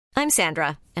I'm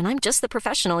Sandra, and I'm just the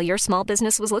professional your small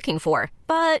business was looking for.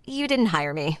 But you didn't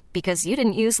hire me because you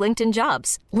didn't use LinkedIn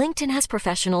Jobs. LinkedIn has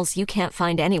professionals you can't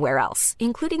find anywhere else,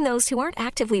 including those who aren't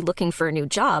actively looking for a new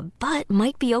job, but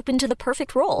might be open to the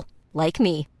perfect role, like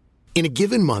me. In a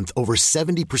given month, over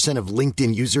 70% of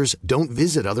LinkedIn users don't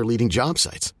visit other leading job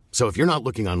sites. So if you're not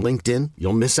looking on LinkedIn,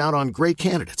 you'll miss out on great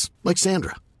candidates like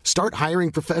Sandra. Start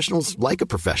hiring professionals like a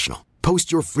professional.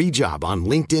 Post your free job on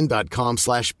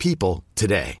linkedin.com/people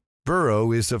today.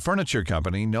 Burrow is a furniture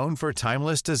company known for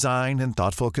timeless design and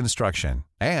thoughtful construction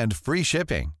and free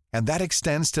shipping, and that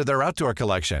extends to their outdoor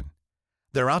collection.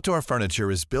 Their outdoor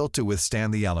furniture is built to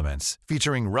withstand the elements,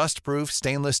 featuring rust-proof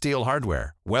stainless steel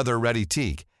hardware, weather-ready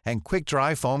teak, and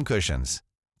quick-dry foam cushions.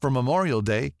 For Memorial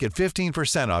Day, get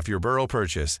 15% off your Burrow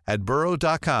purchase at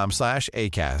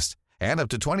burrow.com/acast and up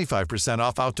to 25%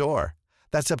 off outdoor.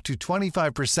 That's up to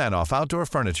 25% off outdoor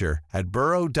furniture at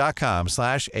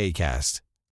burrow.com/acast.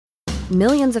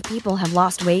 Millions of people have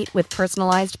lost weight with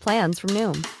personalized plans from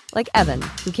Noom. Like Evan,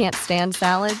 who can't stand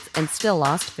salads and still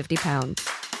lost 50 pounds.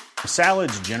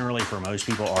 Salads generally for most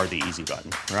people are the easy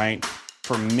button, right?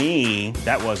 For me,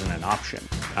 that wasn't an option.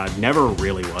 I never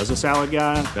really was a salad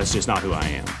guy. That's just not who I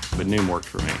am. But Noom worked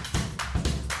for me.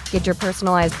 Get your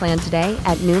personalized plan today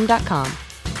at Noom.com.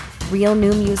 Real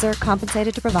Noom user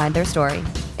compensated to provide their story.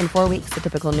 In 4 weeks, the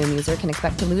typical Noom user can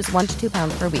expect to lose 1 to 2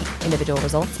 pounds per week. Individual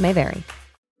results may vary.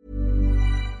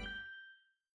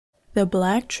 The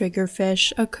black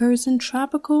triggerfish occurs in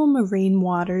tropical marine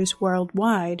waters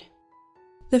worldwide.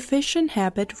 The fish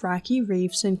inhabit rocky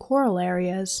reefs and coral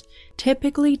areas,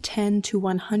 typically 10 to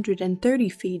 130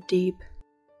 feet deep.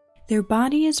 Their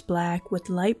body is black with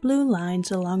light blue lines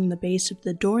along the base of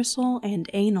the dorsal and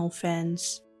anal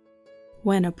fins.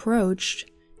 When approached,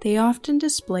 they often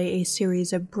display a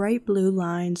series of bright blue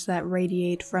lines that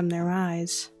radiate from their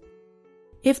eyes.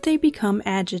 If they become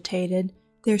agitated,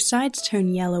 their sides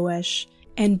turn yellowish,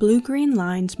 and blue-green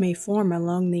lines may form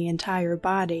along the entire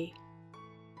body.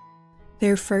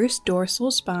 Their first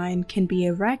dorsal spine can be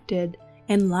erected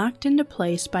and locked into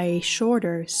place by a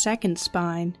shorter second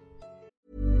spine.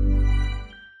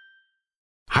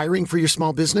 Hiring for your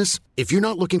small business? If you're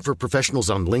not looking for professionals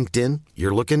on LinkedIn,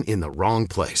 you're looking in the wrong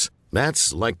place.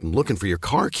 That's like looking for your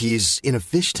car keys in a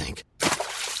fish tank.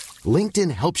 LinkedIn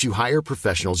helps you hire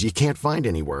professionals you can't find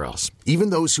anywhere else,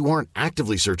 even those who aren't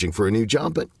actively searching for a new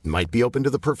job but might be open to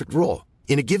the perfect role.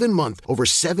 In a given month, over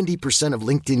 70% of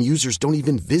LinkedIn users don't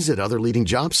even visit other leading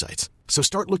job sites. So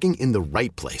start looking in the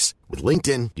right place. With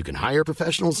LinkedIn, you can hire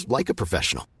professionals like a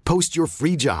professional. Post your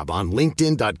free job on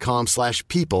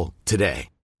linkedin.com/people today.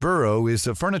 Burrow is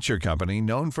a furniture company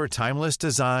known for timeless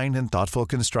design and thoughtful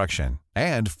construction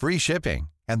and free shipping,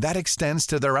 and that extends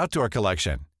to their outdoor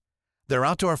collection. Their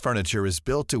outdoor furniture is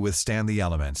built to withstand the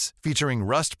elements, featuring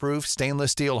rust-proof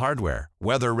stainless steel hardware,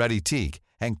 weather-ready teak,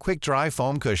 and quick-dry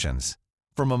foam cushions.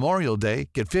 For Memorial Day,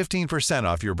 get 15%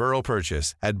 off your Burrow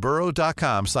purchase at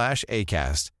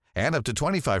burrow.com/acast and up to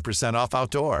 25% off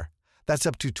outdoor. That's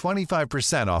up to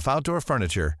 25% off outdoor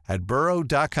furniture at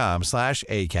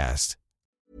burrow.com/acast.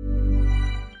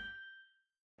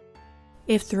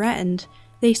 If threatened,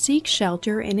 they seek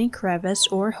shelter in a crevice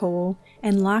or hole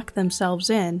and lock themselves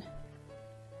in.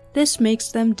 This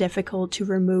makes them difficult to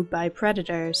remove by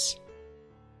predators.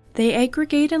 They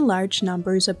aggregate in large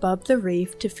numbers above the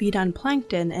reef to feed on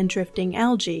plankton and drifting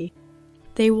algae.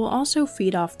 They will also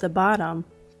feed off the bottom.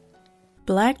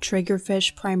 Black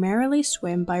triggerfish primarily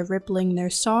swim by rippling their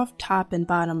soft top and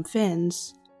bottom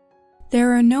fins.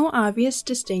 There are no obvious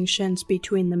distinctions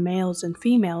between the males and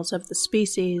females of the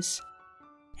species.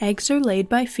 Eggs are laid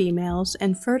by females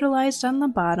and fertilized on the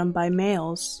bottom by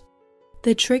males.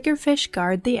 The triggerfish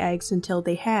guard the eggs until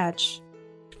they hatch.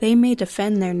 They may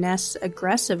defend their nests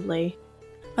aggressively.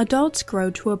 Adults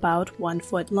grow to about 1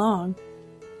 foot long.